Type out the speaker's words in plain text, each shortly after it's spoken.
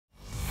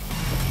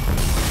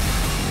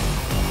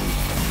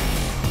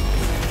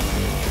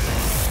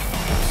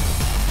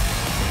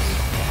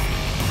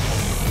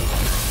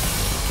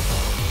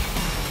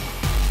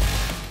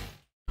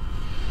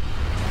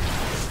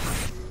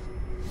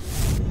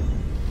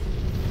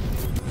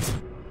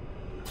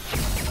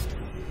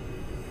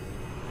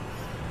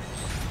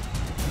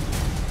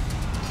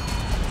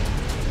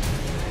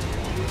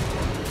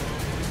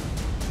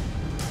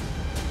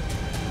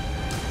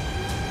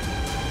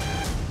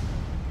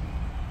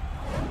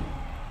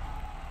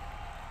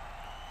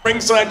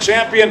ringside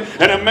champion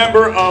and a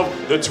member of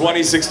the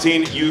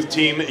 2016 Youth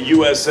Team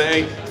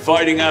USA,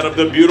 fighting out of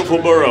the beautiful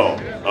borough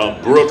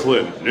of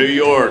Brooklyn, New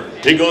York.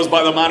 He goes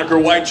by the moniker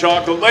White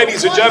Chocolate.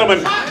 Ladies and gentlemen,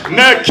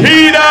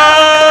 Nikita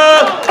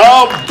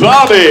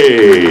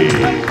Ababiy.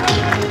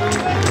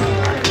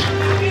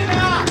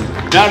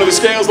 Down to the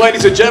scales,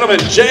 ladies and gentlemen,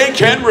 Jake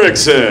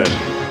Henriksen.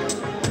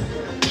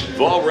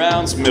 All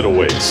rounds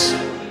middleweights.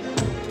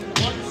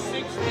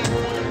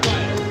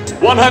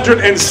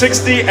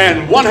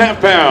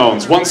 160.5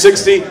 pounds.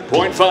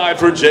 160.5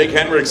 for Jake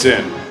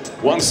Henriksen.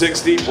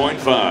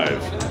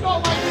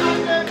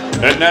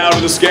 160.5. And now to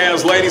the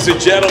scales, ladies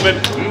and gentlemen,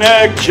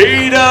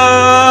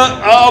 Nikita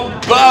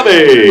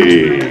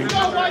Ababiy.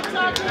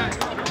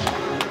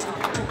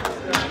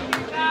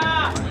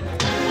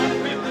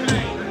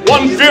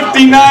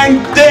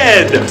 159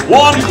 dead.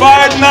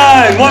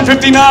 159.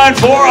 159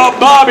 for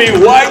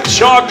Ababiy. White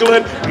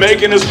Chocolate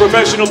making his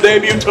professional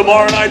debut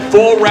tomorrow night.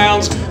 4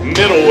 rounds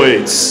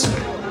middleweights.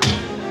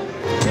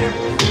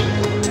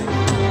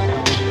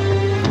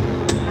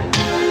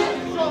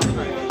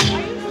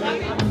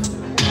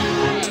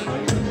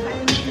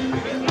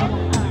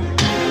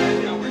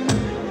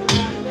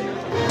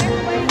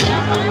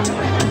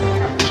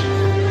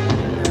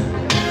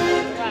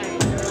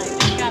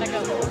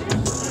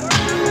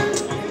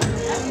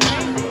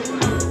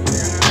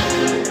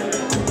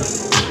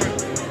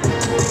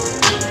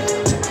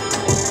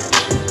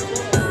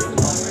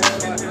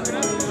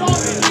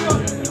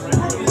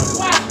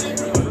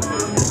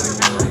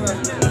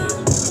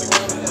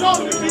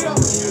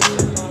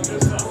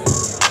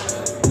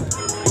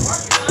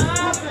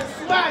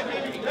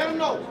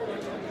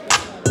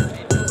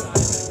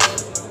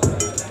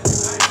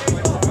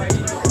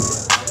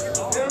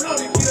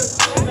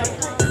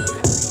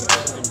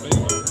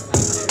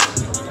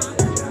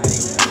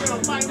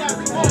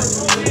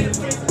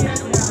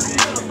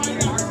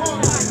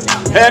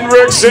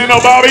 Henriksen,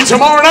 Ababiy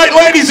tomorrow night,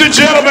 ladies and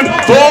gentlemen,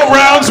 4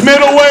 rounds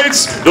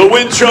middleweights, the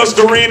Wintrust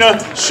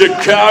Arena,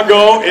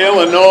 Chicago,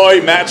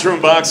 Illinois,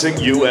 Matchroom Boxing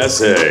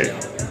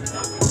USA.